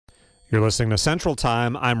You're listening to Central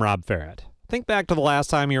Time. I'm Rob Farrett. Think back to the last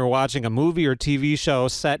time you were watching a movie or TV show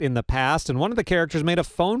set in the past and one of the characters made a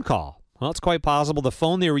phone call. Well, it's quite possible the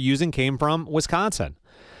phone they were using came from Wisconsin.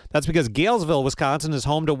 That's because Galesville, Wisconsin is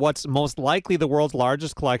home to what's most likely the world's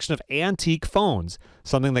largest collection of antique phones,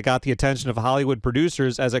 something that got the attention of Hollywood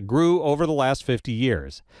producers as it grew over the last 50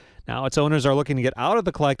 years. Now, its owners are looking to get out of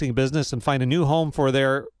the collecting business and find a new home for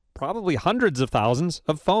their probably hundreds of thousands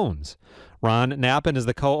of phones. Ron Knappen is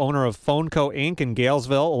the co-owner of Phone Co. Inc. in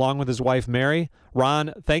Galesville, along with his wife, Mary.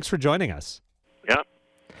 Ron, thanks for joining us. Yeah,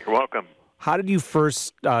 you're welcome. How did you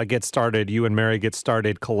first get started, you and Mary get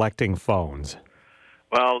started collecting phones?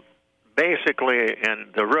 Well, basically,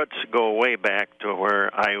 and the roots go way back to where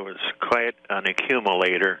I was quite an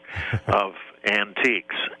accumulator of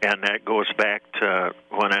antiques, and that goes back to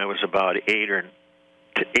when I was about 8 or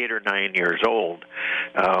 9 years old,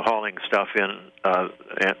 hauling stuff in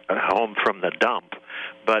home from the dump.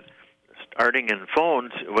 But starting in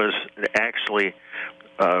phones was actually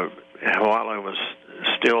while I was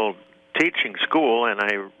still teaching school, and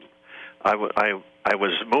I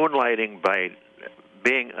was moonlighting by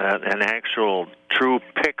being an actual true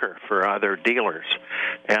picker for other dealers.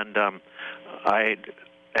 And I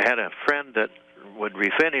had a friend that would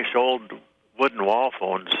refinish old wooden wall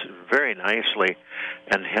phones very nicely,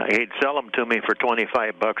 and he'd sell them to me for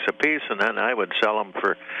 $25 a piece, and then I would sell them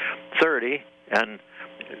for $30. And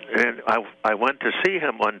I went to see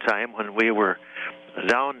him one time when we were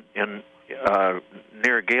down in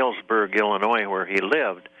near Galesburg, Illinois, where he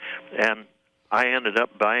lived, and I ended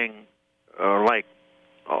up buying like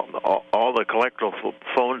all the collectible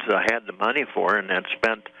phones that I had the money for, and then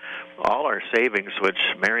spent all our savings, which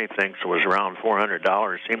Mary thinks was around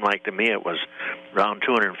 $400. Seemed like to me it was around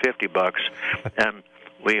 $250. And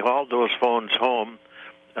we hauled those phones home.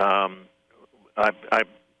 I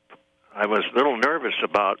was a little nervous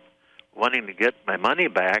about wanting to get my money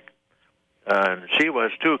back, and she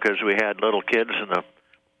was too, because we had little kids and the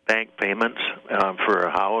bank payments for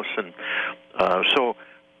a house, and so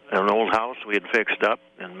an old house we had fixed up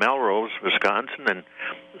in Melrose, Wisconsin, and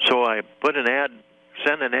so I put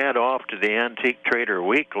sent an ad off to the Antique Trader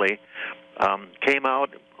Weekly. Came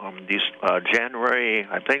out on January,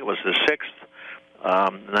 I think it was the 6th,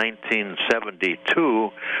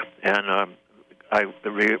 1972, and I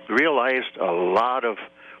realized a lot of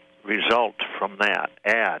result from that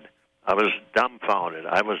ad. I was dumbfounded.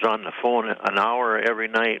 I was on the phone an hour every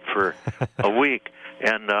night for a week,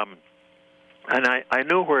 and I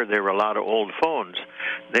knew where there were a lot of old phones.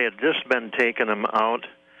 They had just been taking them out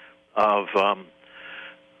of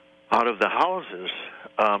the houses,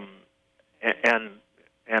 and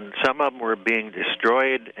some of them were being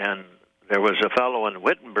destroyed. And there was a fellow in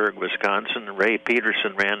Wittenberg, Wisconsin, Ray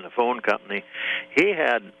Peterson, ran the phone company. He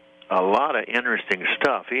had a lot of interesting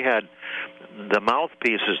stuff. He had the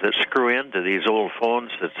mouthpieces that screw into these old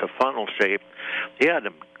phones. It's a funnel shape. He had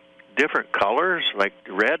them different colors, like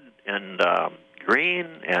red and green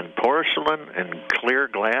and porcelain and clear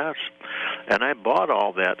glass. And I bought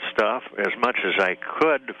all that stuff as much as I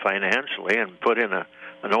could financially and put in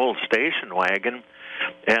an old station wagon.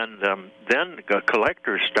 And then the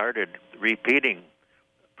collectors started repeating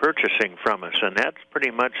purchasing from us, and that's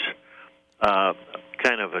pretty much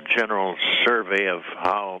kind of a general survey of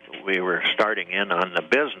how we were starting in on the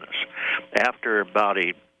business. After about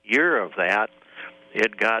a year of that,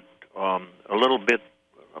 it got a little bit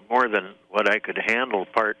more than what I could handle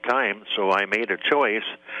part-time, so I made a choice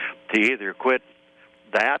to either quit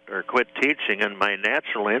that or quit teaching, and my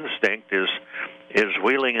natural instinct is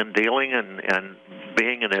wheeling and dealing and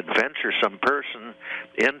being an adventuresome person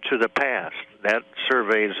into the past. That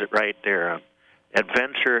surveys it right there.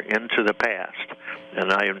 Adventure into the past,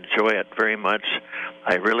 and I enjoy it very much.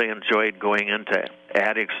 I really enjoyed going into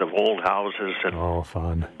attics of old houses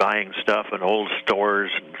and buying stuff in old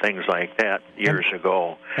stores and things like that years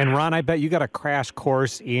ago. And Ron, I bet you got a crash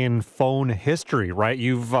course in phone history, right?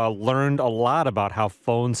 You've learned a lot about how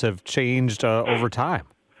phones have changed over time.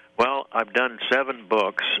 Well, I've done 7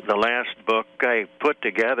 books. The last book I put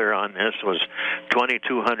together on this was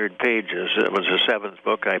 2,200 pages. It was the 7th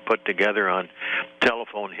book I put together on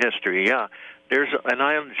telephone history. Yeah,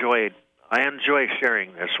 I enjoy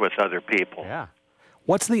sharing this with other people. Yeah.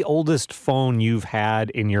 What's the oldest phone you've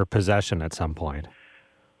had in your possession at some point?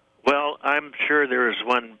 Well, I'm sure there's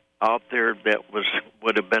one out there that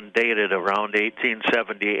would have been dated around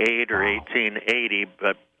 1878 or 1880,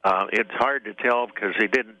 but it's hard to tell because they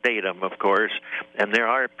didn't date them, of course, and there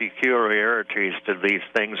are peculiarities to these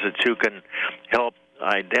things that you can help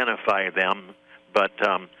identify them. But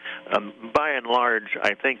by and large,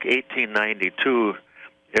 I think 1892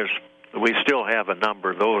 is we still have a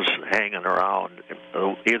number of those hanging around.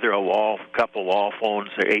 Either couple wall phones,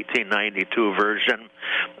 the 1892 version,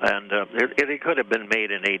 and it could have been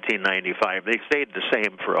made in 1895. They stayed the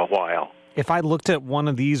same for a while. If I looked at one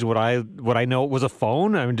of these, would I know it was a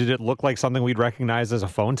phone? I mean, did it look like something we'd recognize as a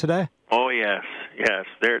phone today? Oh yes.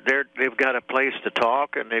 They've got a place to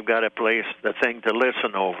talk, and they've got the thing to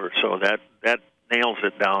listen over. So that nails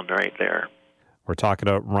it down right there. We're talking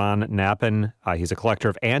to Ron Knappen. He's a collector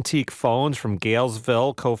of antique phones from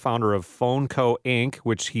Galesville, co-founder of Phone Co. Inc.,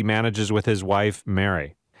 which he manages with his wife,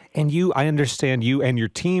 Mary. And I understand you and your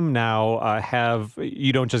team now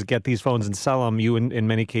you don't just get these phones and sell them. You, in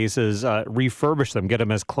many cases, refurbish them, get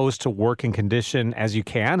them as close to working condition as you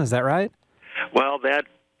can. Is that right? Well,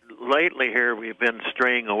 lately here we've been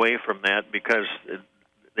straying away from that because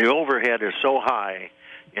the overhead is so high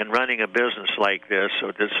in running a business like this, so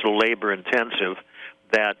it's so labor-intensive,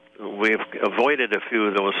 that we've avoided a few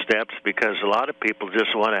of those steps because a lot of people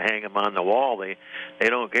just want to hang them on the wall. They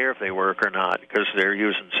don't care if they work or not because they're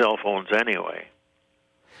using cell phones anyway.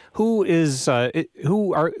 Who's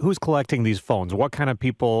collecting these phones? What kind of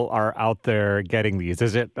people are out there getting these?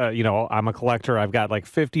 Is it I'm a collector, I've got like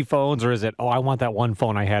 50 phones, or is it I want that one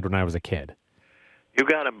phone I had when I was a kid? You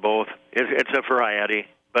got them both. It's a variety,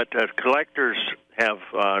 but collectors have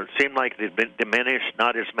seemed like they've been diminished.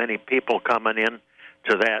 Not as many people coming in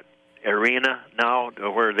to that arena now,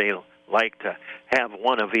 where they like to have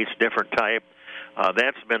one of each different type.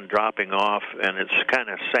 That's been dropping off, and it's kind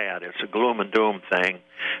of sad. It's a gloom and doom thing,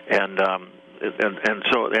 and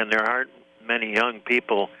there aren't many young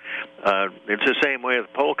people. It's the same way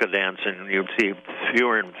with polka dancing. You see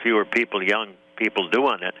fewer and fewer young people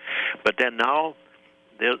doing it, but then now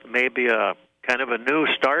there may be a kind of a new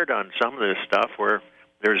start on some of this stuff where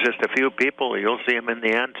there's just a few people. You'll see them in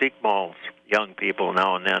the antique malls, young people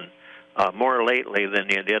now and then, more lately than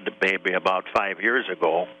you did maybe about 5 years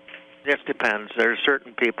ago. It depends. There's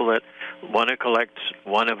certain people that want to collect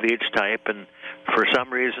one of each type, and for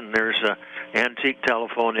some reason there's an antique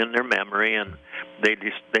telephone in their memory, and they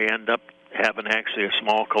end up having actually a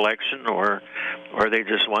small collection, or they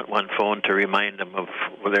just want one phone to remind them of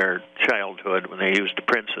their childhood when they used a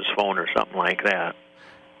Princess phone or something like that.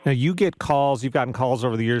 Now, you've gotten calls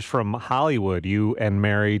over the years from Hollywood, you and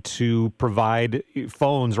Mary, to provide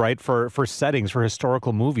phones, right, for settings, for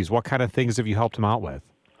historical movies. What kind of things have you helped them out with?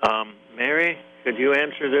 Mary, could you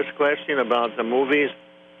answer this question about the movies?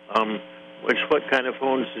 What kind of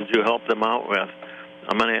phones did you help them out with?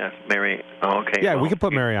 I'm going to ask Mary. Oh, okay. Yeah, we can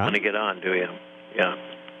put Mary on. You want to get on, do you? Yeah.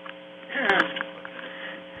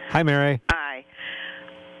 Hi, Mary. Hi.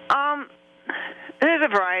 There's a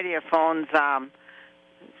variety of phones.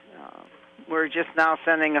 We're just now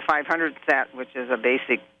sending a 500 set, which is a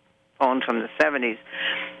basic phone from the 70s,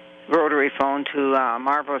 rotary phone to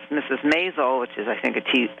Marvelous Mrs. Maisel, which is, I think,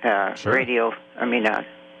 Sure. radio.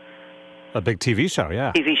 A big TV show,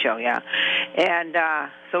 yeah. TV show, yeah. And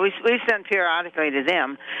so we send periodically to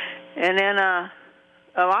them. And then a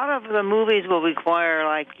lot of the movies will require,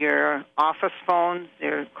 like, your office phones,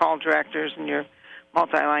 your call directors, and your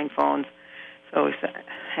multi-line phones. So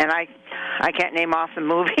and I can't name off the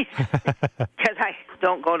movies because I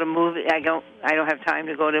don't go to movies. I don't have time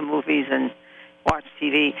to go to movies and watch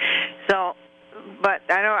TV. So, but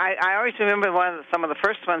I always remember some of the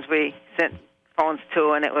first ones we sent phones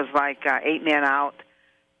to, and it was like 8 Men Out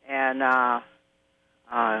and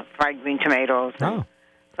Fried Green Tomatoes. Oh.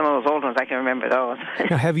 Some of those old ones, I can remember those.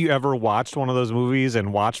 Now, have you ever watched one of those movies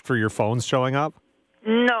and watched for your phones showing up?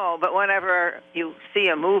 No, but whenever you see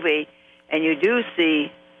a movie and you do see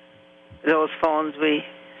those phones, we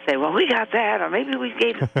say, well, we got that, or maybe we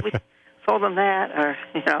sold them that, or,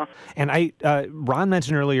 And Ron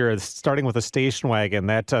mentioned earlier, starting with a station wagon,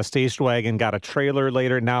 that station wagon got a trailer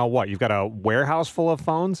later. Now what? You've got a warehouse full of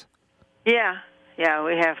phones? Yeah,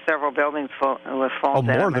 we have several buildings with phones. Oh,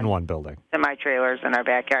 more than one building. Semi-trailers in our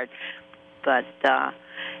backyard. But,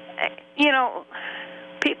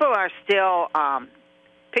 people are still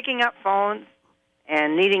picking up phones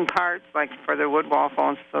and needing parts, like for their wood wall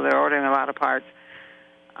phones, so they're ordering a lot of parts.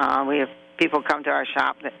 We have people come to our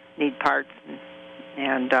shop that need parts,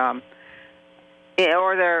 or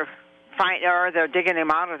they're digging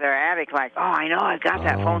them out of their attic, like, oh, I know, I've got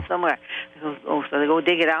that phone somewhere. So they go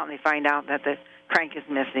dig it out, and they find out that the crank is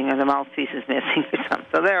missing or the mouthpiece is missing or something.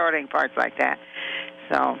 So they're ordering parts like that.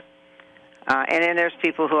 So, and then there's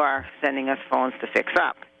people who are sending us phones to fix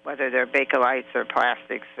up, whether they're Bakelites or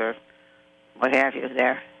plastics or what have you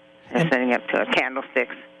there. They're sending up to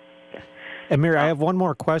candlesticks. And Mary, I have one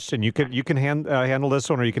more question. You can handle this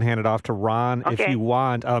one, or you can hand it off to Ron if you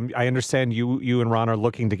want. I understand you and Ron are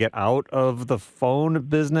looking to get out of the phone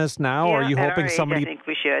business now. Yeah, Are you at hoping our age, somebody? I think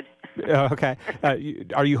we should. Okay.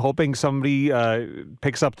 Are you hoping somebody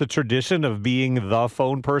picks up the tradition of being the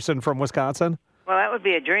phone person from Wisconsin? Well, that would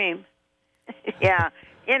be a dream. Yeah,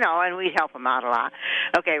 and we'd help him out a lot.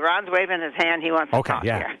 Okay, Ron's waving his hand. He wants to talk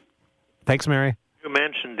here. Thanks, Mary. You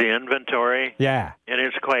mentioned the inventory. Yeah. It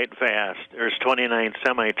is quite vast. There's 29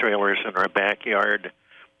 semi-trailers in our backyard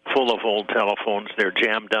full of old telephones. They're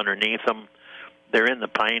jammed underneath them. They're in the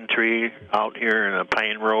pine tree out here in a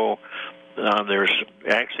pine row. There's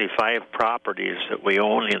actually 5 properties that we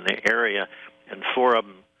own in the area, and 4 of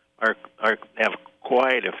them have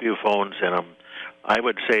quite a few phones in them. I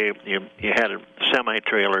would say you had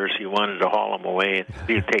semi-trailers, you wanted to haul them away,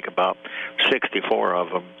 you'd take about 64 of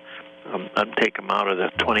them. I'd take them out of the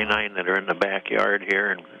 29 that are in the backyard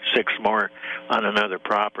here, and 6 more on another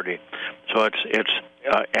property. So it's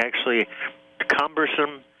actually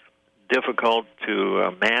cumbersome, difficult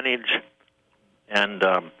to manage, and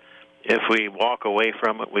if we walk away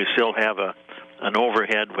from it, we still have an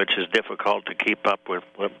overhead which is difficult to keep up with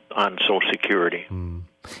on Social Security.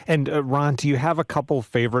 And Ron, do you have a couple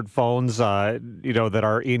favorite phones, that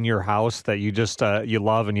are in your house that you just you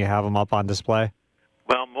love and you have them up on display?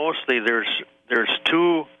 Well, mostly there's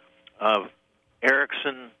 2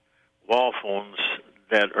 Ericsson wall phones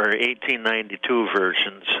that are 1892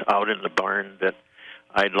 versions out in the barn that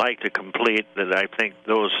I'd like to complete, that I think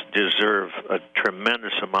those deserve a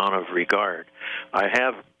tremendous amount of regard. I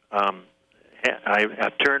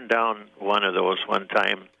turned down one of those one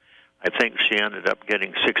time. I think she ended up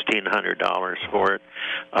getting $1,600 for it.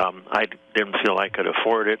 I didn't feel I could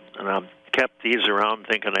afford it, and I kept these around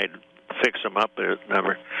thinking I'd fix them up.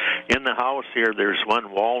 Never. In the house here, there's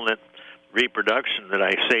one walnut reproduction that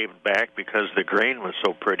I saved back because the grain was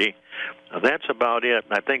so pretty. That's about it.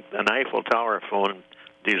 I think an Eiffel Tower phone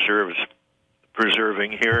deserves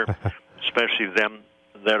preserving here, especially them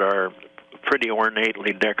that are pretty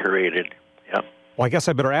ornately decorated. Yep. Well, I guess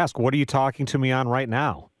I better ask, what are you talking to me on right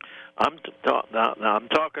now? I'm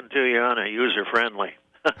talking to you on a user-friendly,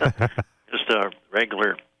 just a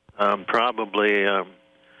regular, probably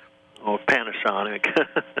Panasonic.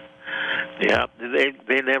 Yeah,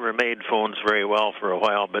 they never made phones very well for a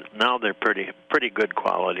while, but now they're pretty good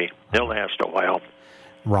quality. They'll last a while.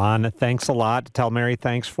 Ron, thanks a lot. Tell Mary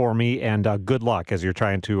thanks for me, and good luck as you're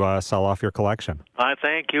trying to sell off your collection. I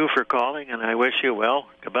thank you for calling, and I wish you well.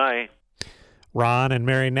 Goodbye. Ron and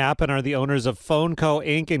Mary Knappen are the owners of Phone Co.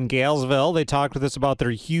 Inc. in Galesville. They talked with us about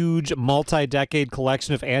their huge multi-decade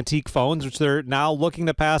collection of antique phones, which they're now looking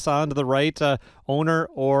to pass on to the right owner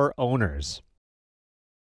or owners.